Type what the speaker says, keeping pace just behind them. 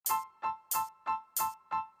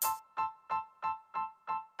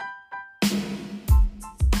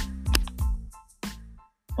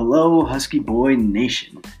Hello, Husky Boy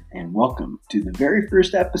Nation, and welcome to the very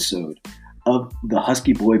first episode of the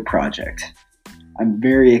Husky Boy Project. I'm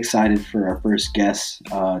very excited for our first guest.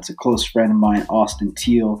 It's a close friend of mine, Austin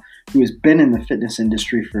Teel, who has been in the fitness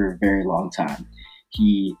industry for a very long time.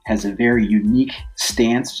 He has a very unique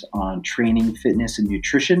stance on training, fitness, and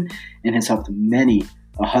nutrition, and has helped many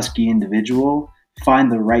a Husky individual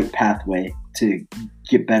find the right pathway to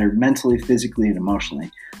get better mentally, physically, and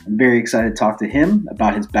emotionally. I'm very excited to talk to him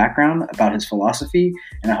about his background, about his philosophy,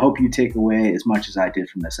 and I hope you take away as much as I did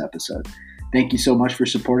from this episode. Thank you so much for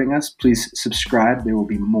supporting us. Please subscribe. There will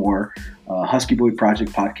be more Husky Boy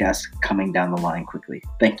Project podcasts coming down the line quickly.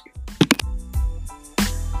 Thank you.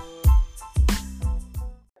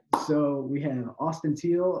 So we have Austin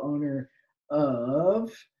Teel, owner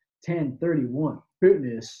of 1031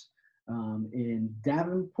 Fitness in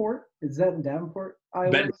Davenport. Is that in Davenport,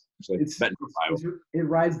 Iowa? It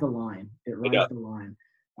rides the line.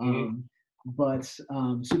 But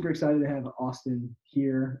super excited to have Austin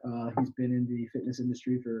here. He's been in the fitness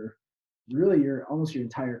industry for really almost your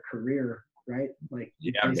entire career, right?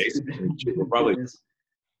 Basically. Probably.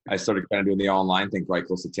 I started kind of doing the online thing probably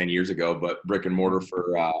close to 10 years ago, but brick and mortar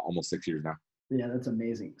for almost 6 years now. Yeah, that's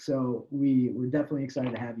amazing. So we're definitely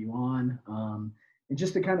excited to have you on. And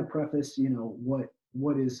just to kind of preface,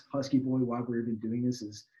 what is Husky Boy, why we've been doing this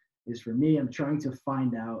is for me, I'm trying to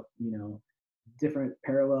find out, different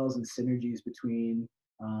parallels and synergies between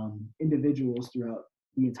individuals throughout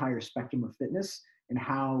the entire spectrum of fitness and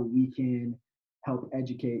how we can help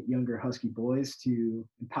educate younger Husky boys to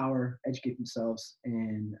empower, educate themselves,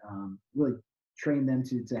 and really train them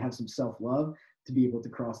to have some self-love to be able to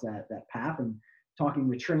cross that path. And talking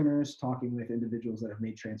with trainers, talking with individuals that have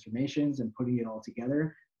made transformations and putting it all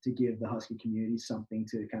together to give the Husky community something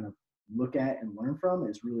to kind of look at and learn from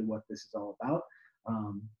is really what this is all about.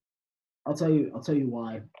 I'll tell you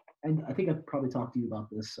why. And I think I probably talked to you about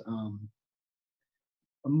this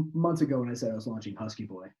months ago when I said I was launching Husky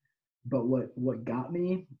Boy. But what got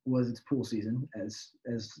me was it's pool season, as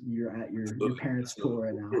you're at your parents' pool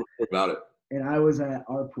right now. What about it? And I was at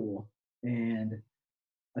our pool, and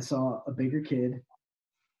I saw a bigger kid,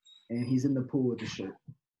 and he's in the pool with a shirt.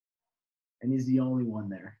 And he's the only one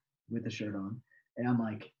there with a shirt on. And I'm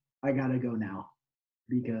like, I gotta go now,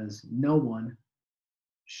 because no one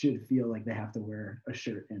should feel like they have to wear a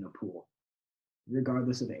shirt in a pool,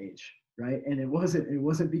 regardless of age, right? And it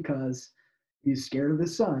wasn't because he's scared of the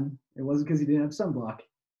sun. It wasn't because he didn't have sunblock.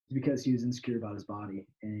 It's because he was insecure about his body.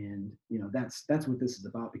 And that's what this is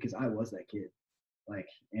about, because I was that kid.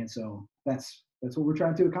 And so that's what we're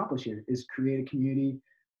trying to accomplish here, is create a community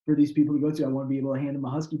for these people to go to. I want to be able to hand them a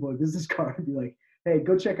Husky Boy business card and be like, hey,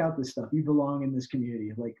 go check out this stuff. You belong in this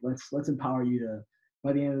community. Let's empower you to,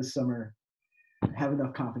 by the end of the summer, have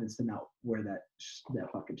enough confidence to not wear that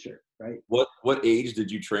fucking shirt, right? What age did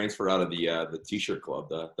you transfer out of the t-shirt club,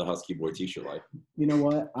 the Husky Boy t-shirt life? You know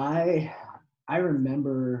what? I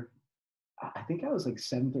remember, I think I was like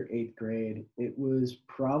 7th or 8th grade. It was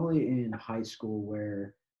probably in high school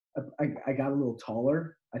where I got a little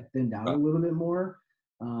taller. I thinned out a little bit more.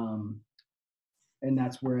 And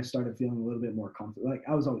that's where I started feeling a little bit more comfortable.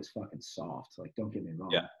 I was always fucking soft. Don't get me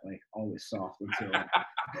wrong. Yeah. Always soft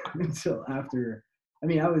until after. I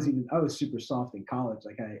mean, I was super soft in college.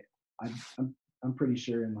 I'm pretty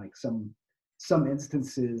sure in some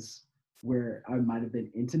instances where I might have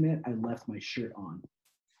been intimate, I left my shirt on.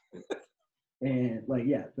 And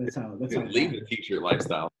that's how leave the t-shirt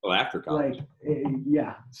lifestyle after college.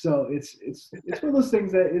 Yeah. So it's one of those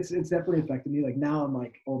things that it's definitely affected me. Now I'm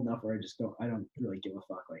old enough where I don't really give a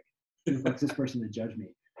fuck. Who the fuck's this person to judge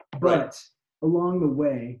me? But along the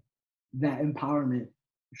way, that empowerment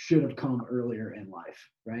should have come earlier in life,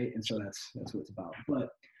 right? And so that's what it's about. But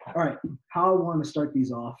all right, how I want to start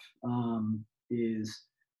these off is,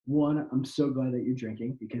 one, I'm so glad that you're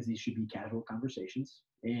drinking, because these should be casual conversations.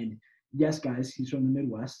 And yes, guys, he's from the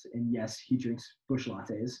Midwest, and yes, he drinks bush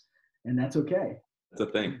lattes, and that's okay. That's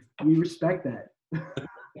a thing. We respect that.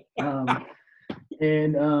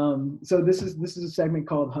 So this is a segment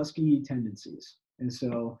called Husky Tendencies, and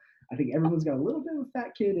so I think everyone's got a little bit of a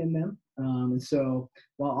fat kid in them. And so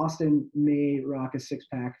while Austin may rock a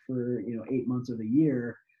 6-pack for 8 months of the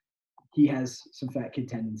year, he has some fat kid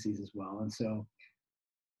tendencies as well. And so,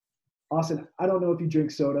 Austin, I don't know if you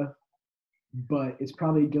drink soda, but it's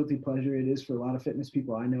probably a guilty pleasure. It is for a lot of fitness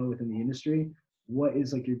people I know within the industry. What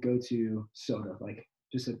is your go-to soda?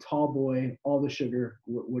 Just a tall boy, all the sugar.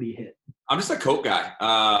 What do you hit? I'm just a Coke guy.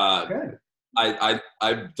 Okay. I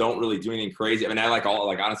don't really do anything crazy. I mean, I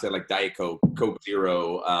honestly, I like Diet Coke, Coke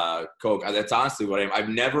Zero, Coke. That's honestly what I've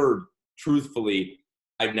never truthfully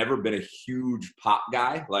I've never been a huge pop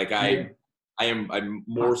guy. Like I'm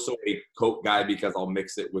more so a Coke guy because I'll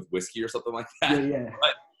mix it with whiskey or something like that. Yeah.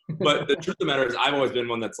 But the truth of the matter is I've always been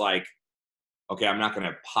one that's like, okay, I'm not going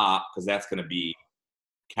to pop because that's going to be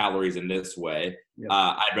calories in this way. Yep.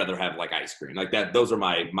 I'd rather have like ice cream like that. Those are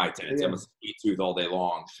my tenets. Yeah. I'm a sweet tooth all day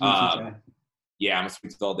long. Yeah, I'm a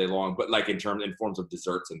sweet tooth all day long, but like in forms of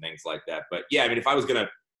desserts and things like that. But yeah, I mean, if I was gonna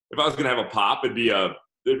have a pop, it'd be a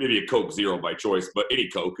Coke Zero by choice, but any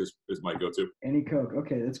Coke is my go-to. Any Coke.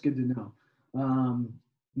 Okay, that's good to know.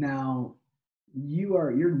 Now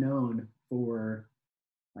you're known for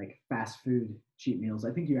like fast food cheat meals.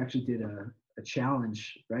 I think you actually did a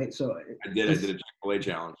challenge, right? So I did a Chick-fil-A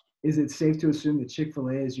challenge. Is it safe to assume that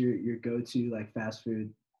Chick-fil-A is your go-to like fast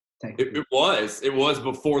food type? It was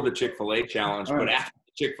before the Chick-fil-A challenge, but after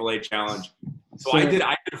the Chick-fil-A challenge, so I did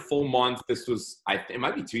a full month. This was it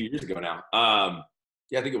might be 2 years ago now.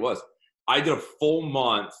 Yeah, I think it was. I did a full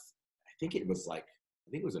month. I think it was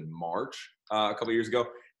in March a couple of years ago.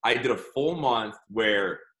 I did a full month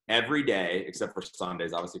where every day, except for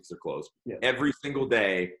Sundays, obviously because they're closed, every single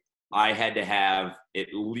day I had to have at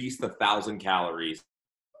least 1,000 calories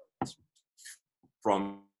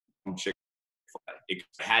from Chick-fil-A.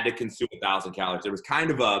 I had to consume 1,000 calories. It was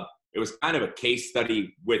kind of a case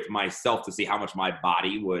study with myself to see how much my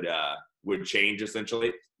body would change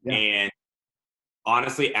essentially. Yeah. And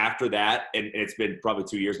honestly, after that, and it's been probably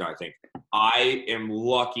 2 years now, I think, I am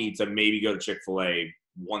lucky to maybe go to Chick-fil-A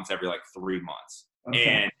once every like 3 months. Okay.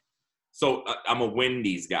 And so I'm a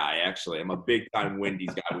Wendy's guy, actually. I'm a big time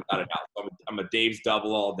Wendy's guy without a doubt. So I'm a Dave's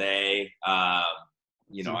Double all day. I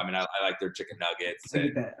like their chicken nuggets.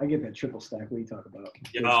 I get that triple stack. What are you talking about?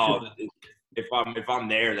 If I'm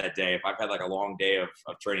there that day, if I've had like a long day of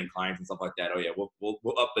training clients and stuff like that, oh yeah,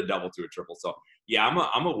 we'll up the double to a triple. So yeah,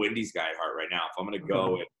 I'm a Wendy's guy at heart right now. If I'm gonna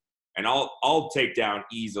go and I'll take down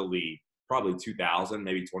easily probably 2,000,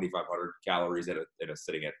 maybe 2,500 calories at a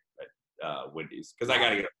sitting at Wendy's because I got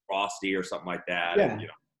to get a Frosty or something like that. Yeah. And,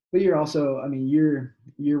 But you're also, I mean,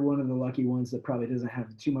 you're one of the lucky ones that probably doesn't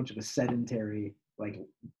have too much of a sedentary like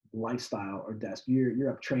lifestyle or desk. You're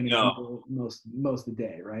up training people most of the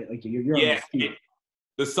day, right? Like you're on the feet.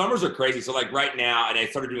 The summers are crazy. So like right now, and I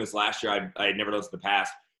started doing this last year. I had never done this in the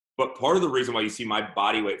past, but part of the reason why you see my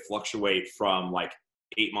body weight fluctuate from like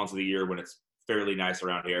 8 months of the year when it's fairly nice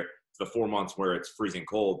around here to the 4 months where it's freezing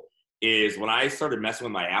cold is when I started messing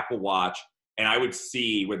with my Apple Watch, and I would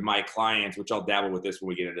see with my clients, which I'll dabble with this when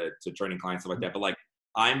we get into training clients, stuff like that. But like,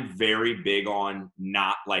 I'm very big on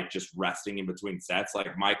not like just resting in between sets.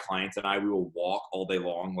 Like my clients and we will walk all day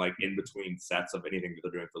long, like in between sets of anything that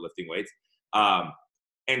they're doing for lifting weights.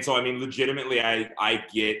 And so, I mean, legitimately, I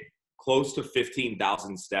get close to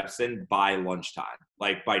 15,000 steps in by lunchtime,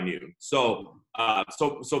 like by noon. So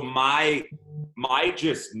my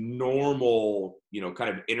just normal, kind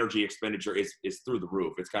of energy expenditure is through the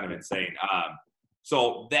roof. It's kind of insane.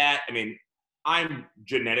 So that, I mean, I'm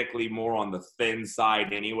genetically more on the thin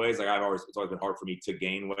side anyways. Like it's always been hard for me to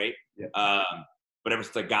gain weight. Yeah. But ever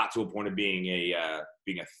since I got to a point of being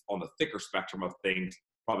on the thicker spectrum of things,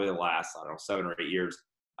 probably the last, 7 or 8 years,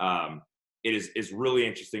 it is really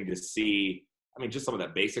interesting to see. I mean, just some of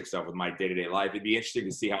that basic stuff with my day-to-day life. It'd be interesting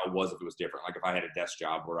to see how it was if it was different. Like if I had a desk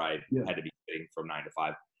job where I had to be sitting from 9 to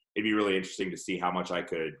 5, it'd be really interesting to see how much I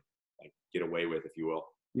could like get away with, if you will.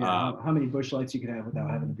 Yeah. How many Busch Lights you could have without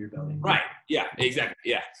having a beer belly? Right. Yeah. Exactly.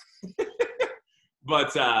 Yeah.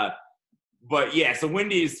 But yeah. So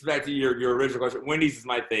Wendy's. Back to your original question. Wendy's is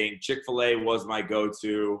my thing. Chick-fil-A was my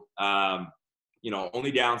go-to.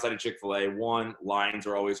 Only downside of Chick-fil-A, one, lines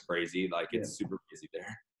are always crazy. Like it's super busy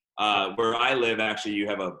there. Where I live, actually, you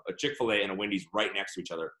have a Chick-fil-A and a Wendy's right next to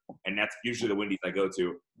each other. And that's usually the Wendy's I go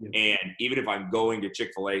to. Yeah. And even if I'm going to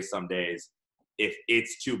Chick-fil-A some days, if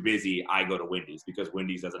it's too busy, I go to Wendy's because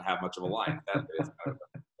Wendy's doesn't have much of a line. That is kind of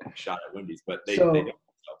a shot at Wendy's, but they don't.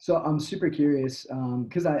 So I'm super curious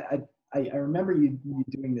because I remember you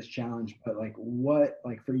doing this challenge, but like what,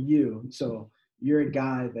 like for you, so you're a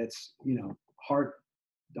guy that's,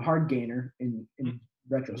 hard gainer in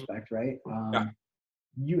retrospect, right?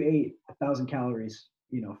 You ate 1,000 calories,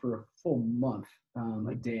 for a full month,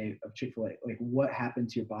 a day of Chick-fil-A. Like what happened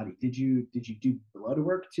to your body? Did you do blood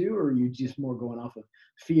work too, or are you just more going off of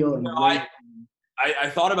feel and weight? I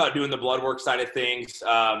thought about doing the blood work side of things.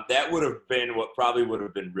 That would have been what probably would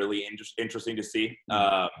have been really interesting to see,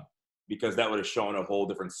 because that would have shown a whole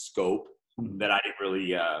different scope that I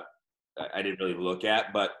didn't really look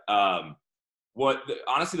at. But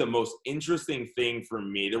honestly, the most interesting thing for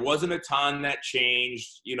me, there wasn't a ton that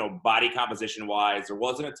changed, body composition wise. There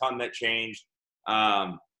wasn't a ton that changed,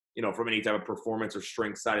 from any type of performance or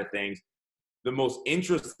strength side of things. the most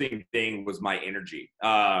interesting thing was my energy.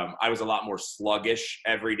 I was a lot more sluggish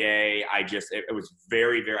every day. It was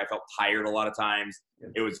very, very, I felt tired a lot of times.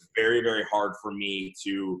 It was very, very hard for me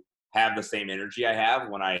to have the same energy I have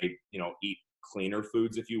when I, eat cleaner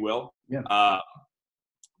foods, if you will. Yeah.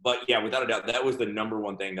 But yeah, without a doubt, that was the number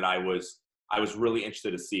one thing that I was really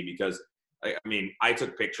interested to see, because I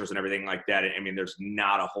took pictures and everything like that. I mean, there's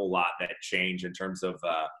not a whole lot that changed in terms of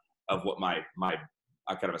what my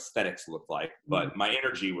kind of aesthetics looked like, but my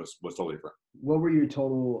energy was totally different. What were your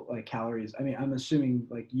total like calories? I mean, I'm assuming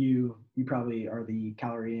like you probably are the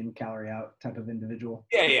calorie in, calorie out type of individual.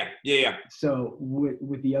 Yeah. So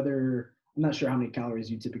with the other, I'm not sure how many calories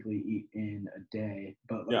you typically eat in a day,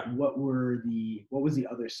 but like what was the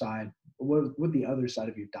other side? What would the other side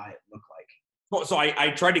of your diet look like? Well, so I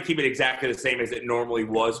tried to keep it exactly the same as it normally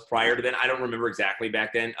was prior to then. I don't remember exactly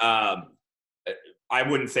back then. I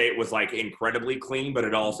wouldn't say it was like incredibly clean, but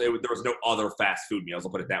there was no other fast food meals.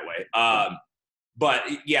 I'll put it that way. But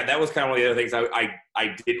yeah, that was kind of one of the other things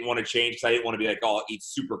I didn't want to change, because I didn't want to be like, oh, I'll eat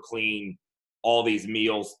super clean all these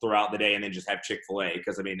meals throughout the day and then just have Chick-fil-A.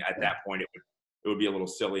 Because I mean, at that point, it would be a little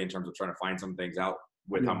silly in terms of trying to find some things out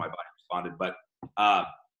with how my body responded. But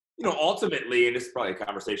ultimately, and this is probably a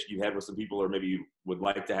conversation you had with some people, or maybe you would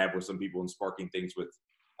like to have with some people in sparking things with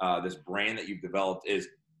this brand that you've developed, is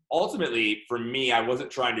ultimately, for me, I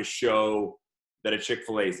wasn't trying to show that a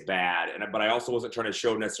Chick-fil-A is bad, but I also wasn't trying to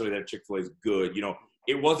show necessarily that Chick-fil-A is good.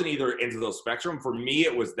 It wasn't either ends of those spectrum. For me,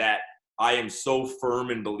 it was that I am so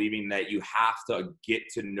firm in believing that you have to get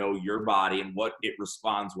to know your body and what it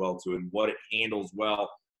responds well to, and what it handles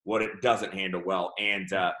well, what it doesn't handle well, and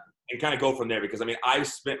kind of go from there. Because I mean, I've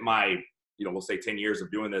spent my, we'll say 10 years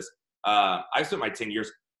of doing this. I've spent my 10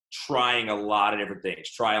 years trying a lot of different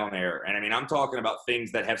things, trial and error. And I mean, I'm talking about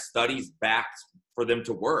things that have studies backed for them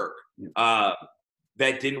to work,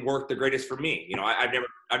 that didn't work the greatest for me.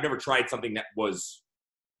 I've never tried something that was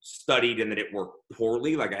studied and that it worked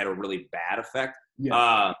poorly, like I had a really bad effect.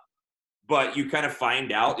 But you kind of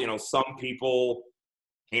find out, some people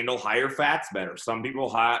handle higher fats better. Some people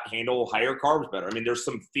handle higher carbs better. I mean, there's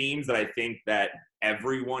some themes that I think that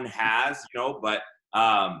everyone has, but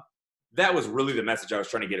that was really the message I was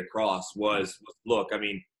trying to get across was, look, I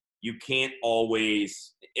mean, you can't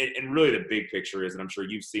always, and really the big picture is, and I'm sure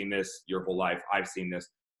you've seen this your whole life, I've seen this,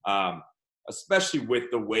 especially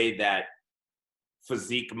with the way that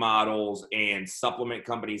physique models and supplement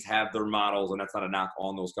companies have their models, and that's not a knock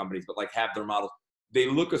on those companies, but like have their models, they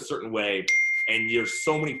look a certain way, and there's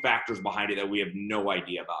so many factors behind it that we have no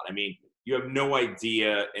idea about. I mean, you have no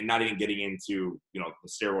idea, and not even getting into, the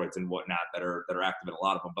steroids and whatnot that are active in a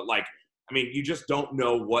lot of them, but like, I mean, you just don't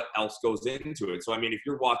know what else goes into it. So, I mean, if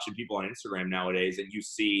you're watching people on Instagram nowadays and you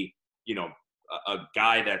see, a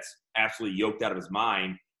guy that's absolutely yoked out of his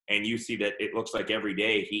mind, and you see that it looks like every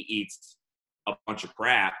day he eats a bunch of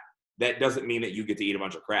crap, that doesn't mean that you get to eat a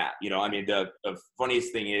bunch of crap. I mean, the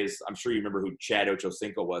funniest thing is, I'm sure you remember who Chad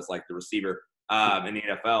Ochocinco was, like the receiver in the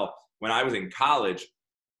NFL. When I was in college,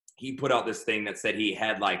 he put out this thing that said he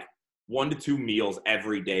had like 1 to 2 meals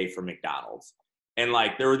every day from McDonald's. And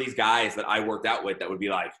like, there were these guys that I worked out with that would be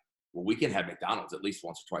like, well, we can have McDonald's at least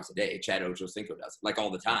once or twice a day. Chad Ochocinco does, like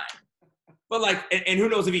all the time. But like, and who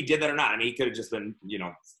knows if he did that or not? I mean, he could have just been,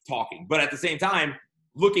 talking. But at the same time,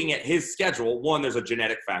 looking at his schedule, one, there's a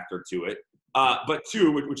genetic factor to it. But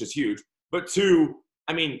two, which is huge. But two,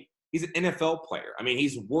 I mean, he's an NFL player. I mean,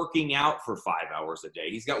 he's working out for 5 hours a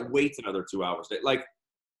day. He's got weights another 2 hours a day. Like,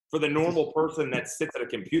 for the normal person that sits at a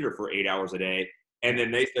computer for 8 hours a day, and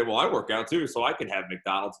then they say, well, I work out too, so I can have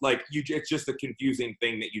McDonald's. Like, it's just a confusing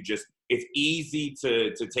thing that it's easy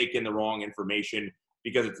to take in the wrong information,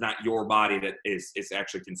 because it's not your body that is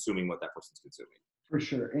actually consuming what that person's consuming. For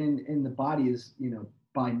sure. And the body is,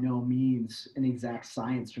 by no means an exact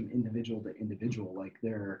science from individual to individual. Like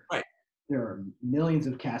there are millions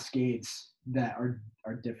of cascades that are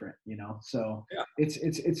different, so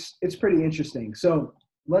it's pretty interesting. So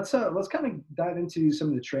let's kind of dive into some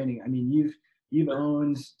of the training. I mean, you've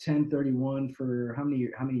owned 1031 for how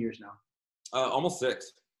many years now? Almost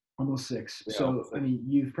 6. Almost 6. Yeah, so almost 6. I mean,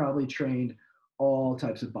 you've probably trained all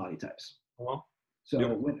types of body types.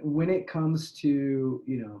 So when it comes to,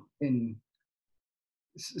 and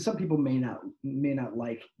some people may not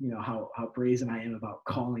like, how brazen I am about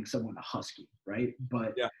calling someone a husky, right?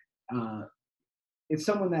 But it's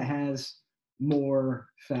someone that has more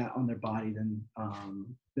fat on their body than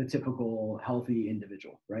the typical healthy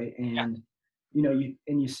individual, right? And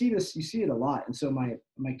you see it a lot. And so my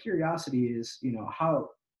curiosity is, how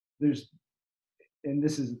and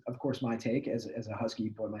this is of course my take as a husky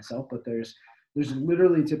boy myself, but there's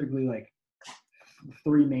literally typically like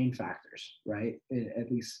three main factors, right?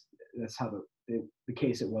 At least that's how the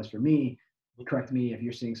case it was for me. Correct me if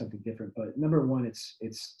you're seeing something different, but number one,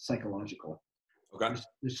 it's psychological. Okay.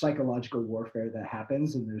 There's psychological warfare that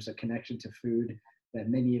happens, and there's a connection to food that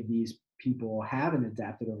many of these people have and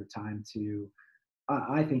adapted over time to,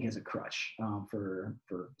 I think, as a crutch for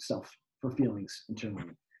feelings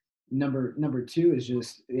internally. Number two is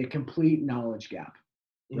just a complete knowledge gap,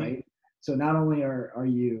 right? Mm-hmm. So not only are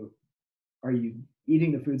you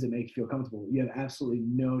eating the foods that make you feel comfortable, you have absolutely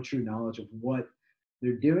no true knowledge of what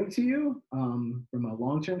they're doing to you from a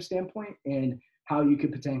long-term standpoint, and how you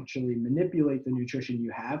could potentially manipulate the nutrition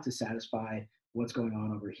you have to satisfy what's going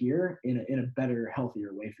on over here in a better,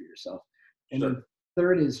 healthier way for yourself. And then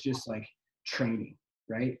third is just like training,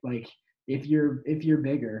 right? Like if you're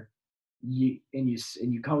bigger, you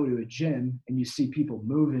go to a gym and you see people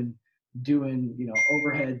moving, doing,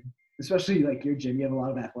 overhead, especially like your gym, you have a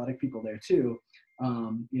lot of athletic people there too.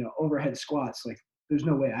 Overhead squats, like there's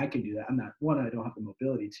no way I can do that. I'm not, one, I don't have the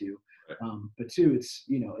mobility to, but two, it's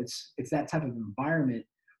that type of environment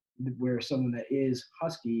where someone that is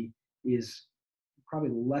husky is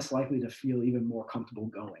probably less likely to feel even more comfortable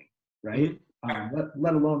going, right? Mm-hmm.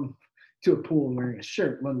 Let alone to a pool and wearing a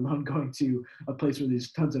shirt, let alone going to a place where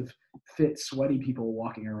there's tons of fit, sweaty people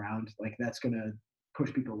walking around. Like that's going to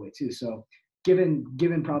push people away too. So given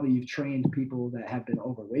probably you've trained people that have been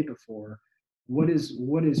overweight before, what is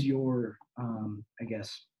your, I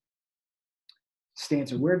guess,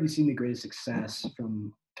 stance, or where have you seen the greatest success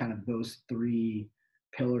from kind of those three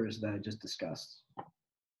pillars that I just discussed?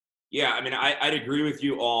 Yeah, I mean, I'd agree with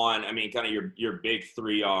you on, I mean, kind of your big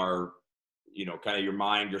three are, kind of your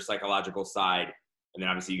mind, your psychological side, and then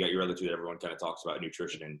obviously you got your other two that everyone kind of talks about,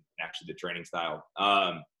 nutrition and actually the training style.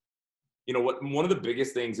 What one of the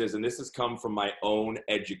biggest things is, and this has come from my own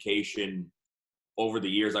education over the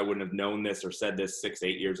years, I wouldn't have known this or said this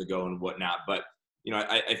 6-8 years ago and whatnot, but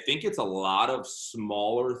I think it's a lot of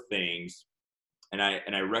smaller things, and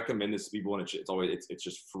I recommend this to people, and it's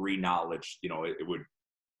just free knowledge.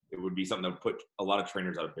 It would be something that would put a lot of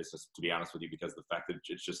trainers out of business, to be honest with you, because the fact that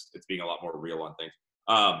it's being a lot more real on things.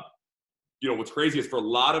 What's crazy is for a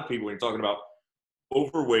lot of people when you're talking about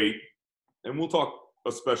overweight, and we'll talk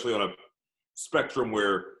especially on a spectrum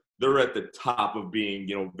where they're at the top of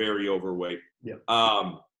being, very overweight. Yeah.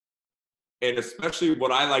 And especially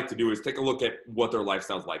what I like to do is take a look at what their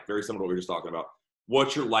lifestyle's like. Very similar to what we were just talking about.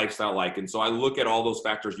 What's your lifestyle like? And so I look at all those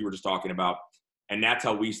factors you were just talking about, and that's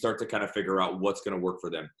how we start to kind of figure out what's going to work for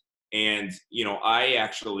them. And, I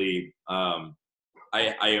actually, I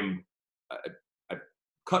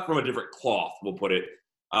cut from a different cloth, we'll put it,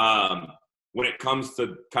 when it comes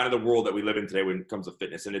to kind of the world that we live in today when it comes to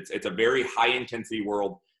fitness. And it's a very high intensity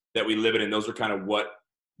world that we live in. And those are kind of what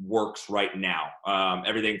works right now.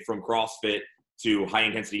 Everything from CrossFit to high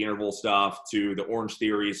intensity interval stuff to the Orange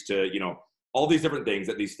Theories to, all these different things,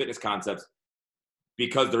 that these fitness concepts,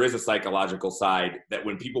 because there is a psychological side that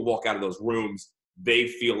when people walk out of those rooms, they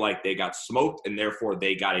feel like they got smoked and therefore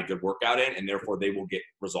they got a good workout in and therefore they will get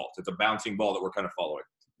results. It's a bouncing ball that we're kind of following.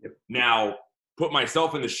 Yep. Now, put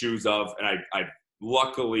myself in the shoes of, and I've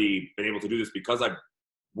luckily been able to do this because I've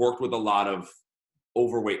worked with a lot of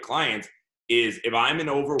overweight clients, is if I'm an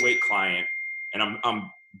overweight client and I'm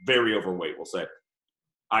very overweight, we'll say,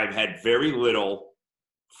 I've had very little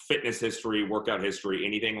fitness history, workout history,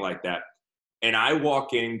 anything like that, and I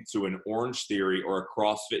walk into an Orange Theory or a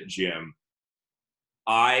CrossFit gym,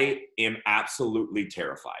 I am absolutely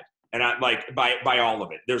terrified. And I like by all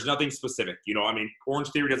of it. There's nothing specific. Orange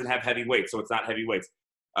Theory doesn't have heavy weights, so it's not heavy weights.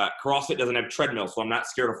 CrossFit doesn't have treadmills, so I'm not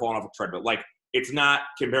scared of falling off a treadmill. Like, it's not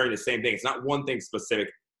comparing the same thing. It's not one thing specific,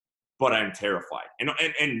 but I'm terrified.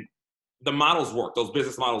 And the models work. Those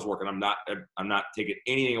business models work, and I'm not taking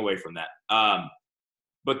anything away from that.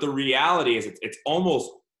 But the reality is it's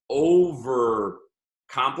almost over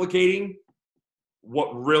complicating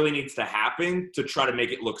what really needs to happen to try to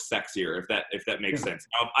make it look sexier, if that makes sense.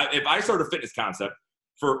 Now, if I start a fitness concept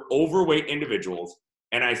for overweight individuals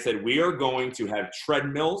and I said, we are going to have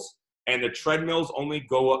treadmills, and the treadmills only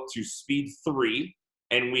go up to speed 3,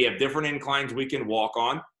 and we have different inclines we can walk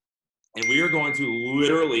on, and we are going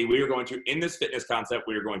to, in this fitness concept,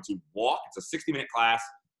 we are going to walk. It's a 60-minute class,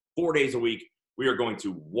 4 days a week. We are going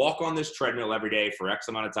to walk on this treadmill every day for X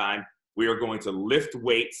amount of time. We are going to lift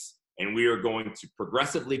weights, and we are going to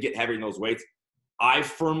progressively get heavier in those weights. I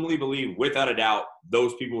firmly believe, without a doubt,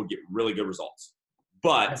 those people would get really good results.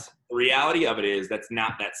 But the reality of it is that's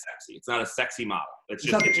not that sexy. It's not a sexy model. It's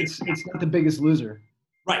not the Biggest Loser.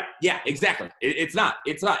 Right. Yeah, exactly. It's not.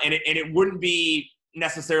 And it wouldn't be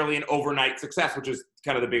necessarily an overnight success, which is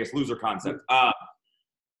kind of the Biggest Loser concept.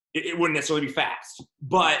 it wouldn't necessarily be fast.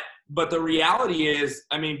 But the reality is,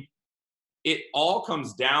 I mean, it all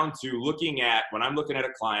comes down to looking at, when I'm looking at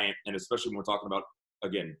a client, and especially when we're talking about,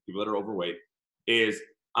 again, people that are overweight, is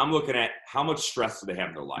I'm looking at how much stress do they have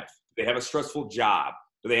in their life? Do they have a stressful job?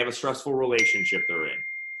 Do they have a stressful relationship they're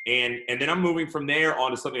in? And then I'm moving from there on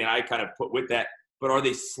to something that I kind of put with that, but are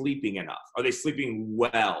they sleeping enough? Are they sleeping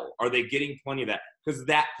well? Are they getting plenty of that? Because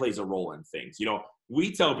that plays a role in things. You know,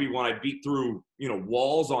 we tell people, when I beat through, you know,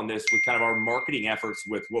 walls on this with kind of our marketing efforts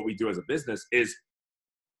with what we do as a business, is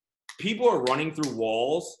people are running through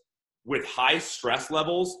walls with high stress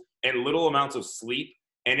levels and little amounts of sleep,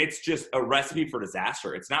 and it's just a recipe for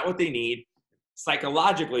disaster. It's not what they need.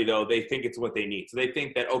 Psychologically, though, they think it's what they need. So they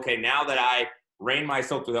think that, okay, now that I ran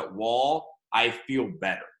myself through that wall, I feel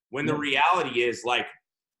better. When the reality is, like,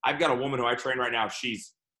 I've got a woman who I train right now.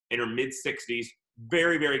 She's in her mid-60s,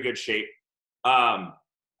 very, very good shape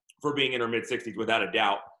for being in her mid-60s, without a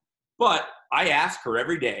doubt. But I ask her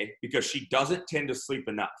every day, because she doesn't tend to sleep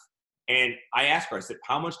enough. And I asked her, I said,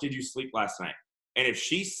 how much did you sleep last night? And if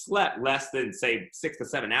she slept less than, say, 6 to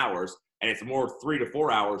 7 hours, and it's more 3 to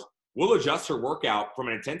 4 hours, we'll adjust her workout from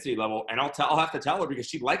an intensity level. And I'll have to tell her, because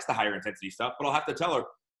she likes the higher intensity stuff, but I'll have to tell her,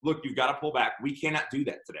 look, you've got to pull back. We cannot do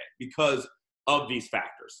that today because of these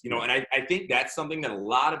factors, you know. And I think that's something that a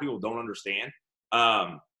lot of people don't understand.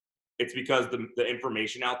 It's because the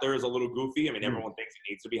information out there is a little goofy. I mean, everyone thinks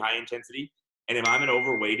it needs to be high intensity. And if I'm an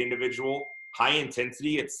overweight individual, high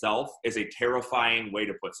intensity itself is a terrifying way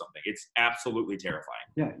to put something. It's absolutely terrifying.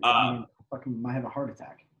 Yeah, I mean, fucking might have a heart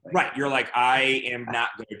attack. Like, right. You're like, I am not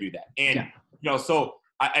going to do that. And, you know, so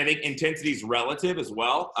I think intensity is relative as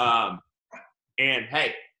well. And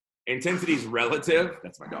hey, intensity is relative.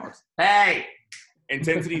 That's my dogs. Hey,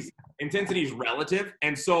 intensity is relative.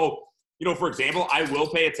 And so, you know, for example, I will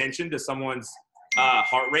pay attention to someone's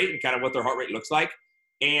heart rate and kind of what their heart rate looks like.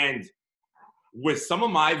 And with some of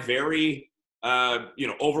my very, you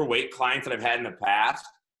know, overweight clients that I've had in the past,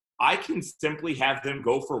 I can simply have them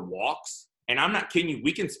go for walks. And I'm not kidding you,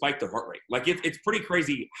 we can spike their heart rate. Like, it's pretty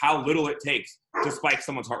crazy how little it takes to spike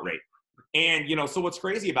someone's heart rate. And, you know, so what's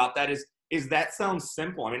crazy about that is that sounds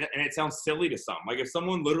simple. I mean, and it sounds silly to some. Like, if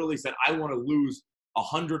someone literally said, I want to lose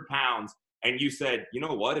 100 pounds, and you said, you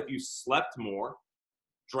know what, if you slept more,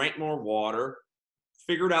 drank more water,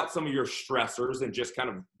 figured out some of your stressors and just kind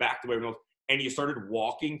of backed away from those, and you started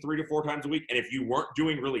walking 3 to 4 times a week, and if you weren't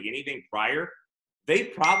doing really anything prior, they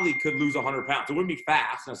probably could lose 100 pounds. It wouldn't be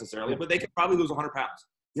fast necessarily, but they could probably lose 100 pounds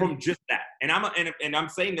from just that. And I'm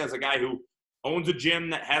saying that as a guy who owns a gym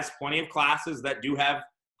that has plenty of classes that do have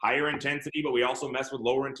higher intensity, but we also mess with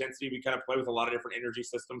lower intensity. We kind of play with a lot of different energy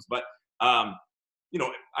systems. But, you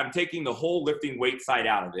know, I'm taking the whole lifting weight side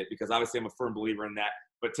out of it, because obviously I'm a firm believer in that.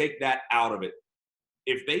 But take that out of it.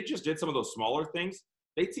 If they just did some of those smaller things,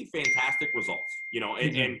 they'd see fantastic results, you know.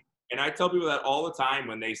 And I tell people that all the time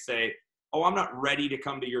when they say, oh, I'm not ready to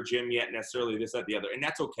come to your gym yet necessarily, this, that, the other. And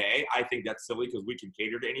that's okay. I think that's silly, because we can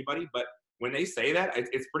cater to anybody. But when they say that,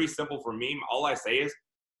 it's pretty simple for me. All I say is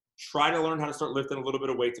try to learn how to start lifting a little bit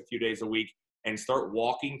of weights a few days a week, and start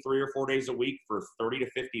walking 3 or 4 days a week for 30 to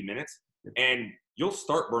 50 minutes. And you'll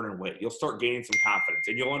start burning weight. You'll start gaining some confidence,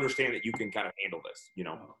 and you'll understand that you can kind of handle this, you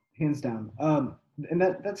know. Hands down. And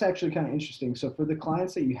that's actually kind of interesting. So for the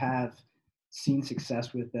clients that you have seen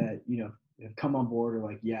success with, that, you know, have come on board, or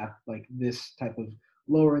like, yeah, like this type of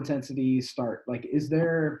lower intensity start, like, is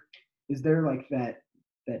there like that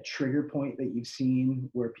trigger point that you've seen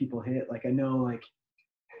where people hit? Like, I know, like,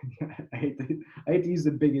 I hate to use The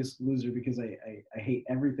Biggest Loser, because I hate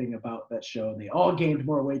everything about that show. They all gained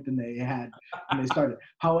more weight than they had when they started.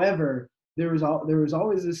 However, there was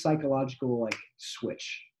always this psychological, like,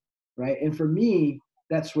 switch, right? And for me,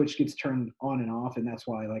 that switch gets turned on and off, and that's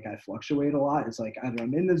why, like, I fluctuate a lot. It's like either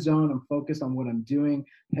I'm in the zone, I'm focused on what I'm doing,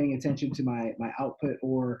 paying attention to my output,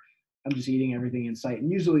 or I'm just eating everything in sight.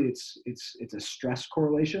 And usually it's a stress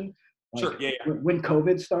correlation. Like, sure. Yeah. When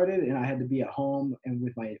COVID started and I had to be at home and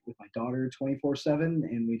with my daughter 24/7,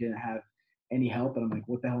 and we didn't have any help, and I'm like,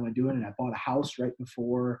 what the hell am I doing? And I bought a house right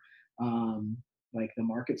before like the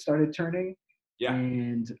market started turning. Yeah.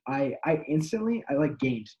 And I instantly like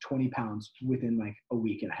gained 20 pounds within like a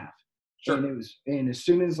week and a half. Sure. And as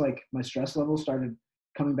soon as like my stress level started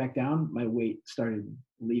coming back down, my weight started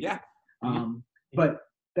leaving. Yeah. But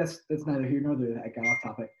that's neither here nor there. I got off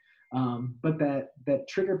topic. But that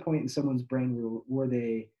trigger point in someone's brain where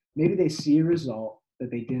they see a result that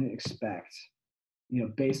they didn't expect, you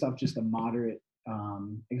know, based off just a moderate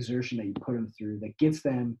exertion that you put them through, that gets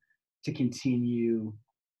them to continue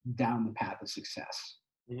down the path of success.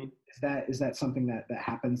 Is that something that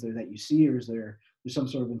happens there that you see, or is there there's some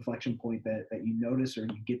sort of inflection point that you notice or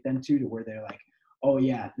you get them to where they're like, oh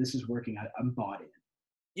yeah, this is working. I'm bought in.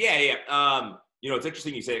 Yeah, yeah. It's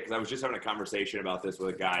interesting you say it because I was just having a conversation about this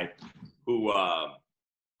with a guy who I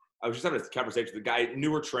was just having a conversation with a guy,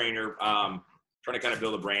 newer trainer, trying to kind of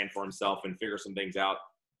build a brand for himself and figure some things out.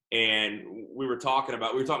 And we were talking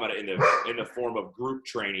about it in the form of group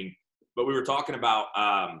training, but we were talking about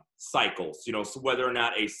cycles. So whether or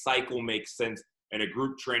not a cycle makes sense in a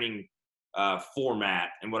group training format.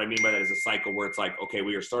 And what I mean by that is a cycle where it's like, okay,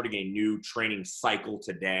 we are starting a new training cycle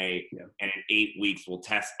today, and in 8 weeks we'll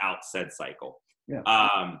test out said cycle.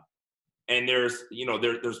 And there's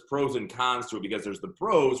pros and cons to it, because there's the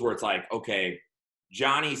pros where it's like, okay,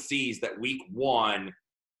 Johnny sees that week 1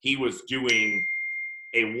 he was doing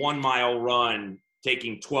a 1 mile run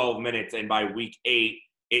taking 12 minutes, and by week 8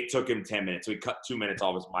 it took him 10 minutes, so he cut 2 minutes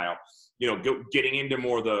off his mile. Getting into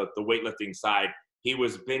more the weightlifting side, he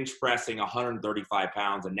was bench pressing 135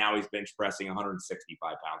 pounds, and now he's bench pressing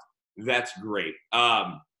 165 pounds. That's great.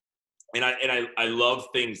 And I love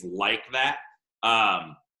things like that.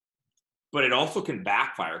 But it also can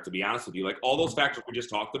backfire, to be honest with you. Like all those factors we just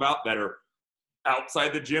talked about that are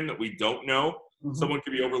outside the gym that we don't know. Someone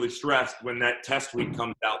could be overly stressed when that test week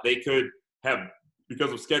comes out. They could have,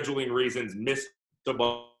 because of scheduling reasons, missed a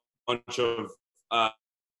bunch of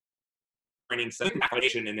training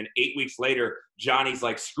session, and then 8 weeks later, Johnny's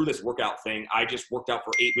like, screw this workout thing. I just worked out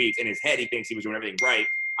for 8 weeks. In his head, he thinks he was doing everything right.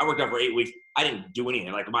 I worked out for 8 weeks. I didn't do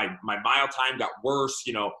anything. Like my mile time got worse,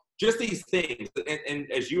 just these things.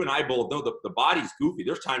 And as you and I both know, the body's goofy.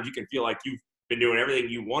 There's times you can feel like you've been doing everything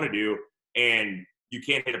you want to do and you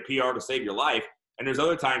can't hit a PR to save your life. And there's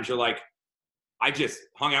other times you're like, I just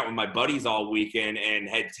hung out with my buddies all weekend and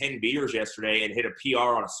had 10 beers yesterday and hit a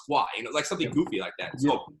PR on a squat, like something goofy like that.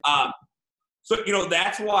 So,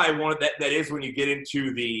 that's why I wanted that is when you get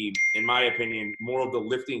into in my opinion, more of the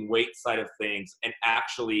lifting weight side of things. And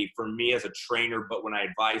actually for me as a trainer, but when I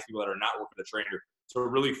advise people that are not working with a trainer, to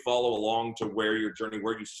really follow along to where your journey,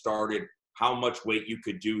 where you started, how much weight you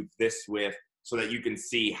could do this with, so that you can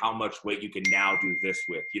see how much weight you can now do this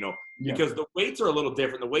with, because the weights are a little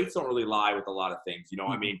different. The weights don't really lie with a lot of things,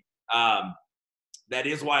 I mean, that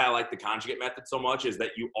is why I like the conjugate method so much, is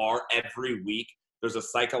that you are every week, there's a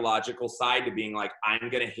psychological side to being like, I'm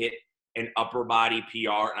going to hit an upper body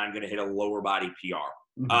PR and I'm going to hit a lower body PR.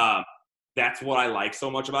 That's what I like so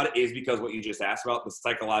much about it, is because what you just asked about, the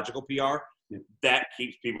psychological PR, that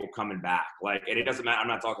keeps people coming back. Like, and it doesn't matter. I'm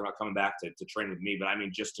not talking about coming back to train with me, but I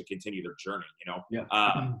mean, just to continue their journey,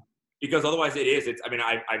 because otherwise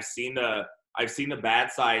I've seen the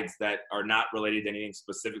bad sides that are not related to anything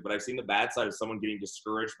specific, but I've seen the bad side of someone getting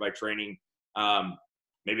discouraged by training.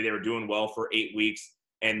 Maybe they were doing well for 8 weeks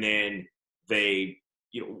and then they,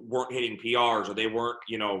 weren't hitting PRs, or they weren't,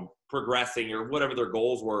 progressing, or whatever their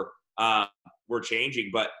goals were changing.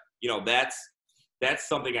 But, that's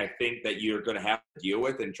something I think that you're going to have to deal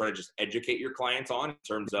with and try to just educate your clients on, in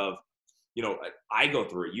terms of, I go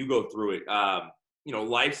through it, you go through it.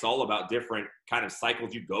 Life's all about different kind of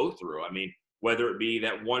cycles you go through. I mean, whether it be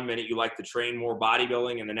that 1 minute you like to train more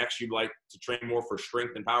bodybuilding and the next you like to train more for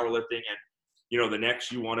strength and powerlifting, and, the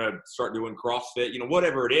next you want to start doing CrossFit,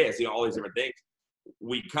 whatever it is, all these different things.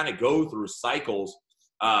 We kind of go through cycles.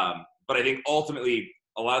 But I think ultimately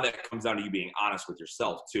a lot of that comes down to you being honest with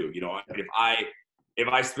yourself too. If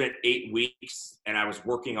I spent 8 weeks and I was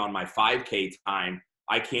working on my 5K time,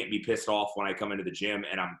 I can't be pissed off when I come into the gym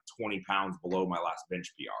and I'm 20 pounds below my last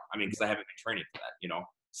bench PR. I mean, because I haven't been training for that,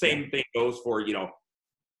 Same thing goes for,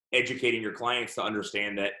 educating your clients to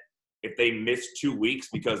understand that if they missed 2 weeks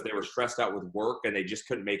because they were stressed out with work and they just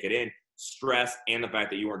couldn't make it in, stress and the fact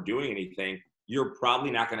that you weren't doing anything, you're probably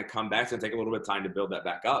not going to come back. It's going to take a little bit of time to build that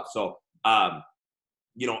back up. So, I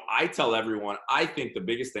tell everyone, I think the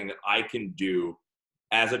biggest thing that I can do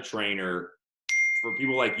as a trainer for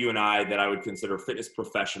people like you and I, that I would consider fitness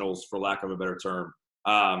professionals, for lack of a better term,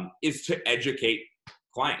 is to educate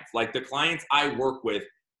clients. Like the clients I work with,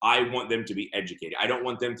 I want them to be educated. I don't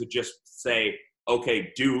want them to just say,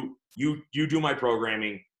 okay, you do my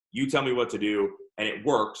programming, you tell me what to do, and it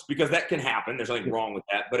works, because that can happen. There's nothing wrong with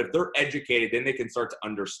that. But if they're educated, then they can start to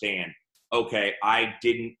understand, okay, I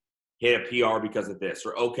didn't hit a PR because of this,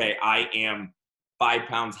 or okay, I am 5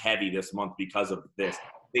 pounds heavy this month because of this.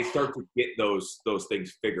 They start to get those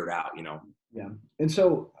things figured out, Yeah. And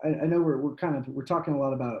so I know we're talking a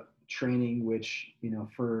lot about training, which,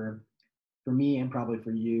 for me and probably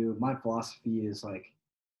for you, my philosophy is like,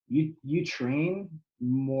 you train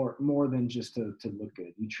more than just to look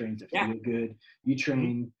good. You train to feel good. You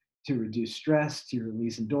train to reduce stress, to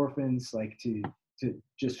release endorphins, like to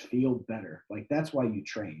just feel better. Like that's why you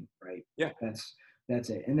train, right? Yeah. That's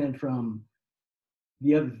it. And then from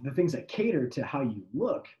the things that cater to how you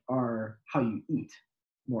look are how you eat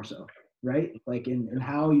more so, right? Like in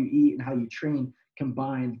how you eat and how you train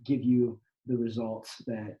combined give you the results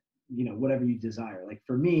that, whatever you desire. Like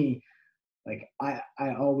for me, like I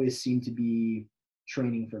always seem to be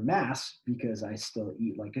training for mass because I still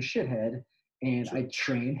eat like a shithead, and Sure. I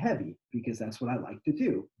train heavy because that's what I like to do.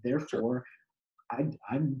 Sure. Therefore,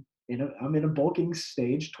 I'm in a bulking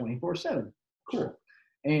stage 24/7. Sure. Cool.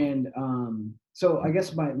 And so I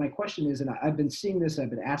guess my question is, and I've been seeing this,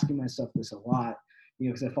 I've been asking myself this a lot,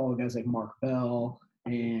 because I follow guys like Mark Bell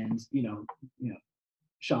and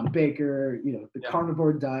Sean Baker, the Yeah.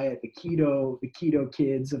 carnivore diet, the keto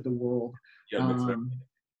kids of the world. Yeah. Mixed bag. Um,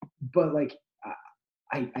 but like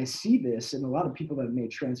I see this in a lot of people that have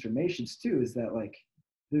made transformations too, is that like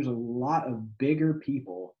there's a lot of bigger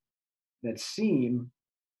people that seem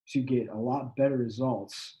to get a lot better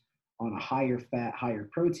results on a higher fat, higher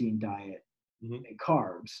protein diet Mm-hmm. and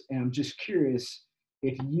carbs. And I'm just curious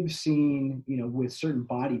if you've seen, with certain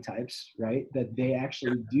body types, right, that they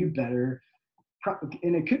actually do better.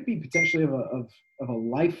 And it could be potentially of a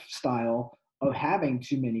lifestyle of having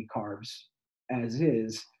too many carbs as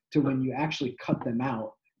is, to when you actually cut them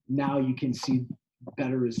out, now you can see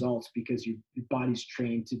better results because your body's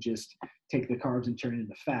trained to just take the carbs and turn it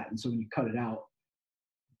into fat. And so when you cut it out,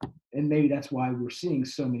 and maybe that's why we're seeing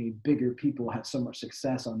so many bigger people have so much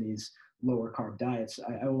success on these lower carb diets.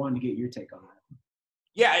 I wanted to get your take on that.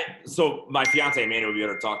 Yeah. So my fiance Amanda would be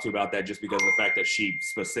able to talk to you about that, just because of the fact that she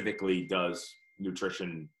specifically does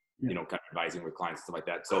nutrition, Yeah. kind of advising with clients and stuff like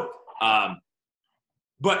that. So,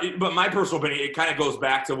 but my personal opinion, it kind of goes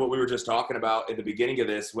back to what we were just talking about at the beginning of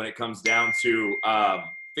this, when it comes down to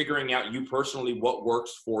figuring out you personally what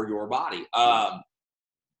works for your body.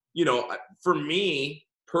 For me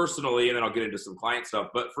personally, and then I'll get into some client stuff,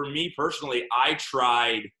 but for me personally, I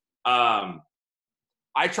tried a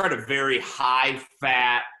very high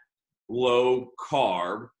fat, low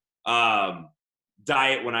carb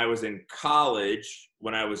diet when I was in college,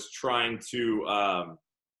 when I was trying to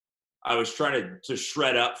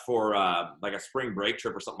shred up for like a spring break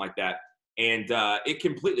trip or something like that. And it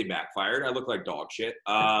completely backfired. I looked like dog shit.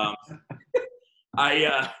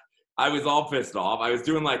 I was all pissed off. I was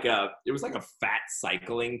doing it was like a fat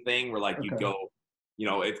cycling thing where like you Okay. go,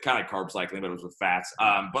 it's kind of carb cycling, but it was with fats.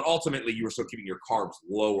 But ultimately you were still keeping your carbs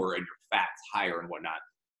lower and your fats higher and whatnot.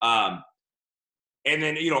 And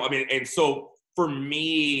then, and so for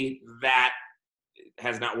me, that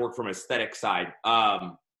has not worked from aesthetic side.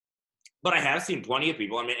 But I have seen plenty of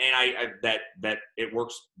people, and that it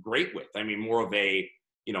works great with. More of a,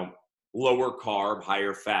 lower carb,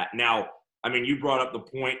 higher fat. Now, you brought up the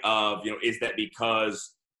point of, is that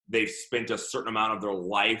because they've spent a certain amount of their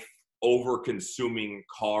life over consuming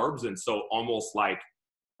carbs? And so almost like,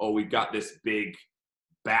 oh, we've got this big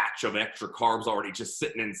batch of extra carbs already just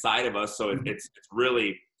sitting inside of us. So it's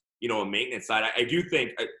really, a maintenance side. I do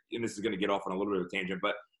think, and this is going to get off on a little bit of a tangent,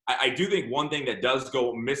 but I do think one thing that does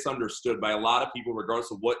go misunderstood by a lot of people,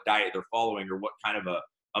 regardless of what diet they're following or what kind of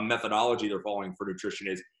a methodology they're following for nutrition,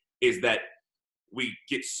 is that we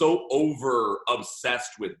get so over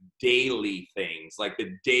obsessed with daily things, like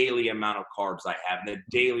the daily amount of carbs I have and the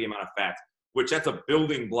daily amount of fats, which that's a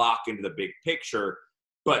building block into the big picture.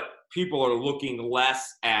 But people are looking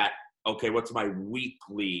less at, okay, what's my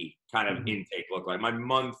weekly kind of intake look like? My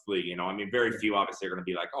monthly, very few obviously are going to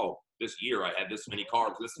be like, oh, this year I had this many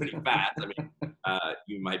carbs, this many fats.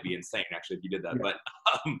 You might be insane actually if you did that.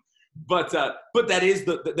 Yeah. But that is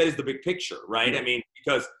the big picture, right? Yeah.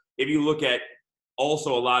 Because if you look at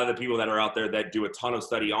also a lot of the people that are out there that do a ton of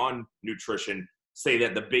study on nutrition, say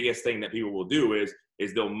that the biggest thing that people will do is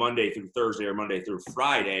they'll Monday through Thursday or Monday through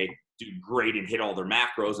Friday do great and hit all their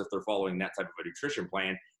macros if they're following that type of a nutrition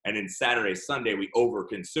plan. And then Saturday, Sunday, we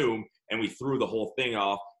overconsume and we threw the whole thing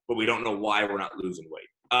off, but we don't know why we're not losing weight.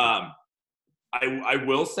 I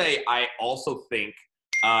will say, I also think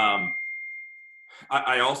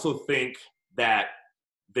that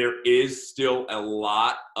there is still a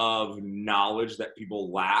lot of knowledge that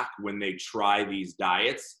people lack when they try these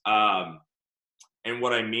diets. And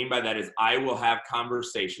what I mean by that is I will have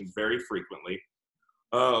conversations very frequently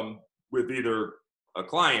with either a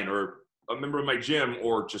client or a member of my gym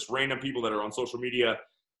or just random people that are on social media,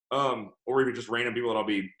 or even just random people that I'll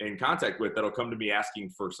be in contact with that'll come to me asking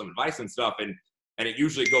for some advice and stuff. And it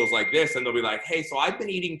usually goes like this, and they'll be like, hey, so I've been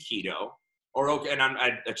eating keto, or okay, and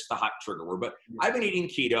that's just a hot trigger word, but I've been eating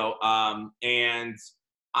keto, and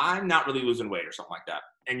I'm not really losing weight or something like that.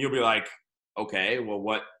 And you'll be like, okay, well,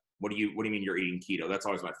 what do you mean you're eating keto? That's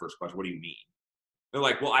always my first question. What do you mean? They're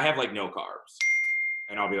like, well, I have like no carbs.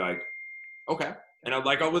 And I'll be like, okay. And I'm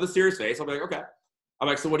like, oh, with a serious face, I'll be like, okay. I'm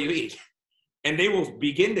like, so what do you eat? And they will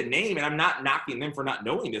begin to name, and I'm not knocking them for not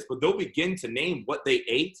knowing this, but they'll begin to name what they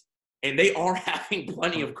ate, and they are having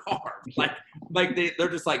plenty of carbs. Like they're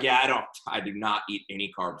just like, yeah, I do not eat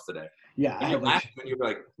any carbs today. Yeah, And you're laughing, and you're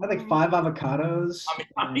like, I had like 5 avocados.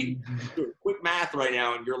 I mean, doing quick math right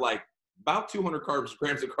now, and you're like about 200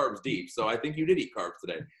 grams of carbs deep. So I think you did eat carbs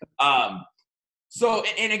today. So,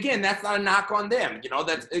 and again, that's not a knock on them. You know,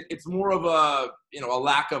 it's more of a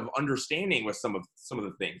lack of understanding with some of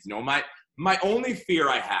the things. You know, my only fear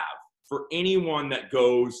I have for anyone that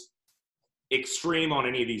goes extreme on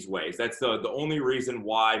any of these ways, that's the only reason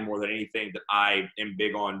why, more than anything, that I am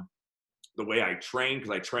big on the way I train, because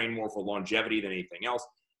I train more for longevity than anything else.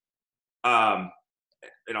 And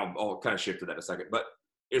I'll kind of shift to that in a second, but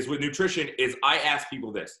is with nutrition is I ask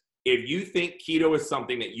people this: if you think keto is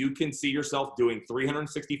something that you can see yourself doing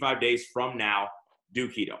 365 days from now, do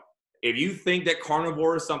keto. If you think that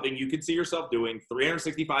carnivore is something you can see yourself doing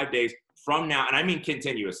 365 days from now, and I mean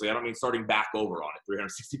continuously, I don't mean starting back over on it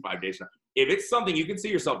 365 days from now. If it's something you can see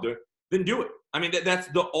yourself doing, then do it. I mean, that's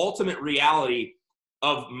the ultimate reality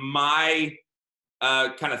of my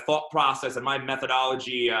kind of thought process and my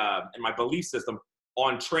methodology and my belief system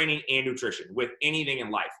on training and nutrition with anything in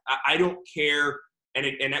life. I don't care.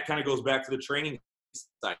 And that kind of goes back to the training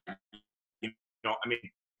side. You know, I mean,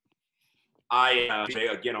 I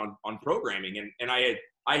again on programming, and I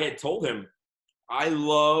had told him I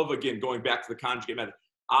love, again, going back to the conjugate method,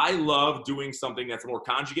 I love doing something that's more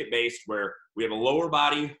conjugate based, where we have a lower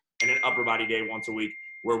body and an upper body day once a week,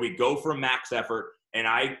 where we go for max effort. And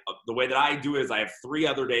the way that I do it is I have 3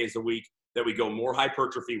 other days a week that we go more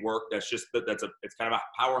hypertrophy work. That's it's kind of a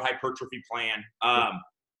power hypertrophy plan.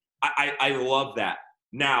 I love that.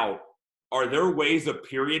 Now, are there ways of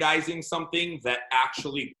periodizing something that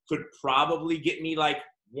actually could probably get me like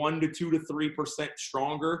 1 to 2 to 3%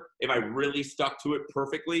 stronger if I really stuck to it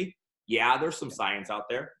perfectly? Yeah, there's some science out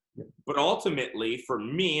there. But ultimately, for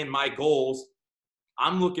me and my goals,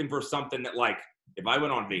 I'm looking for something that, like, if I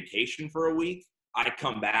went on vacation for a week, I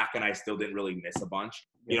come back and I still didn't really miss a bunch.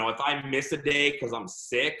 You know, if I miss a day because I'm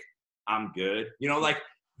sick, I'm good. You know, like,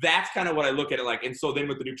 that's kind of what I look at it like. And so then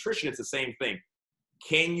with the nutrition, it's the same thing.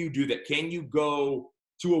 Can you do that? Can you go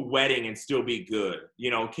to a wedding and still be good? You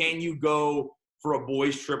know, can you go for a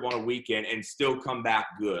boys trip on a weekend and still come back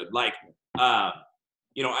good? Like,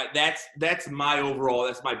 you know, that's my overall,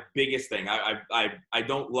 that's my biggest thing. I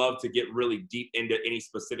don't love to get really deep into any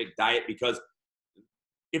specific diet, because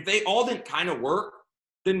if they all didn't kind of work,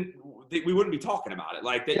 then we wouldn't be talking about it.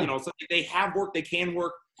 Like that, you know, so they have worked, they can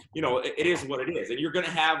work, you know, it is what it is. And you're going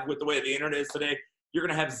to have, with the way the internet is today, you're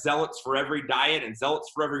going to have zealots for every diet and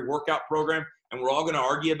zealots for every workout program. And we're all going to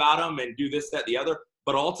argue about them and do this, that, the other.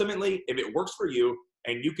 But ultimately, if it works for you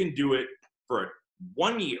and you can do it for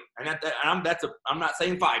 1 year, and I'm not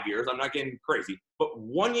saying 5 years, I'm not getting crazy, but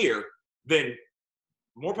 1 year, then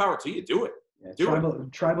more power to you. Do it.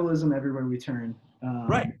 Tribalism everywhere we turn.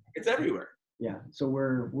 Right. It's everywhere. Yeah. So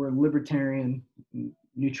we're libertarian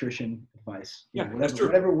nutrition advice. Yeah, whatever, that's true.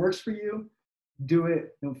 Whatever works for you, do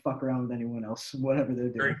it. Don't fuck around with anyone else, whatever they're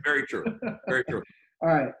doing. Very, very true. Very true. All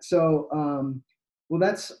right. So,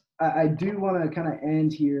 well, I do want to kind of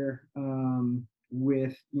end here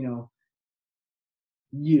with, you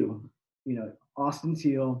know, Austin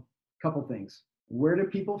Teel, couple things. Where do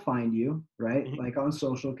people find you, right? Mm-hmm. Like on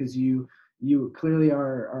social, because you clearly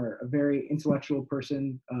are a very intellectual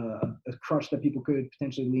person, a crush that people could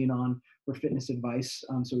potentially lean on for fitness advice.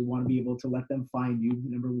 So we want to be able to let them find you,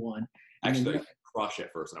 number one. Actually, I crush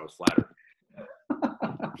at first, and I was flattered.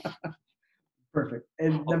 Perfect.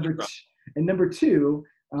 And number two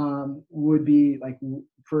would be like,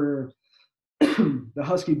 for the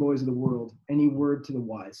Husky boys of the world, any word to the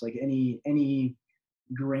wise, like any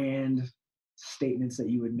grand statements that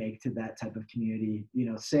you would make to that type of community. You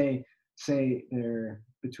know, say they're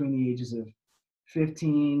between the ages of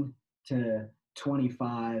 15 to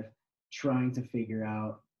 25, trying to figure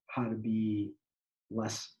out how to be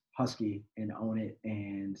less Husky and own it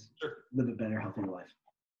and live a better, healthier life.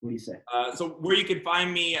 What do you say? So where you can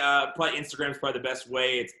find me, probably Instagram is probably the best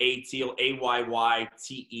way. It's Teel, AYYTEEL.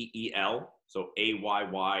 So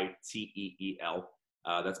AYYTEEL.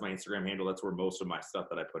 That's my Instagram handle. That's where most of my stuff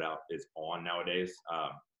that I put out is on nowadays.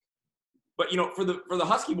 But, you know, for the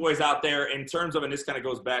Husky boys out there, in terms of, and this kind of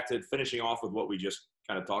goes back to finishing off with what we just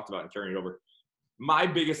kind of talked about and carrying it over. My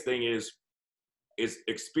biggest thing is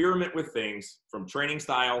experiment with things from training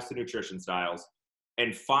styles to nutrition styles,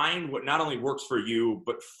 and find what not only works for you,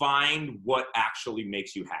 but find what actually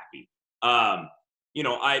makes you happy. You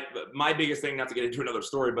know, my biggest thing, not to get into another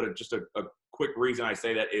story, but just a quick reason I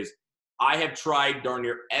say that is I have tried darn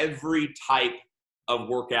near every type of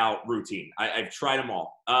workout routine. I've tried them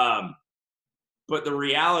all. But the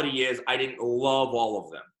reality is I didn't love all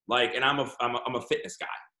of them. Like, and I'm a fitness guy,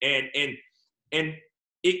 and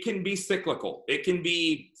it can be cyclical. It can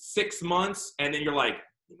be 6 months, and then you're like,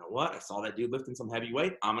 you know what? I saw that dude lifting some heavy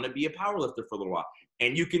weight. I'm gonna be a power lifter for a little while,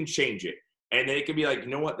 and you can change it. And then it can be like, you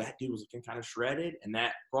know what? That dude was looking kind of shredded, and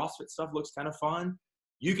that CrossFit stuff looks kind of fun.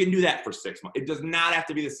 You can do that for 6 months. It does not have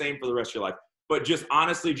to be the same for the rest of your life. But just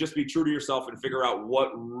honestly, just be true to yourself and figure out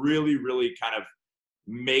what really, really kind of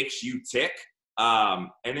makes you tick. And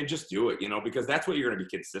then just do it, because that's what you're going to be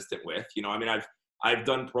consistent with. I mean, I've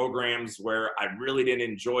done programs where I really didn't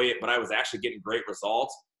enjoy it, but I was actually getting great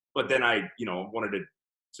results. But then I, wanted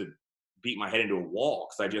to beat my head into a wall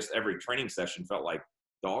because every training session felt like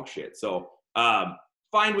dog shit. So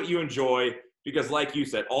find what you enjoy, because like you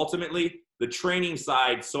said, ultimately the training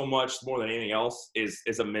side, so much more than anything else,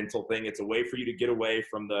 is a mental thing. It's a way for you to get away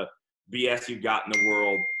from the BS you've got in the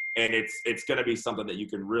world. And it's going to be something that you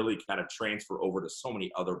can really kind of transfer over to so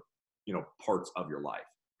many other, parts of your life.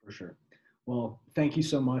 For sure. Well, thank you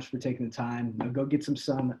so much for taking the time. Now go get some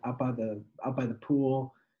sun out by the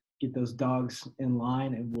pool. Get those dogs in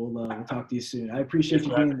line, and we'll talk to you soon. I appreciate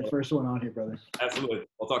you being the first one on here, brother. Absolutely.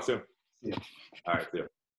 We'll talk soon. Yeah. All right. See you.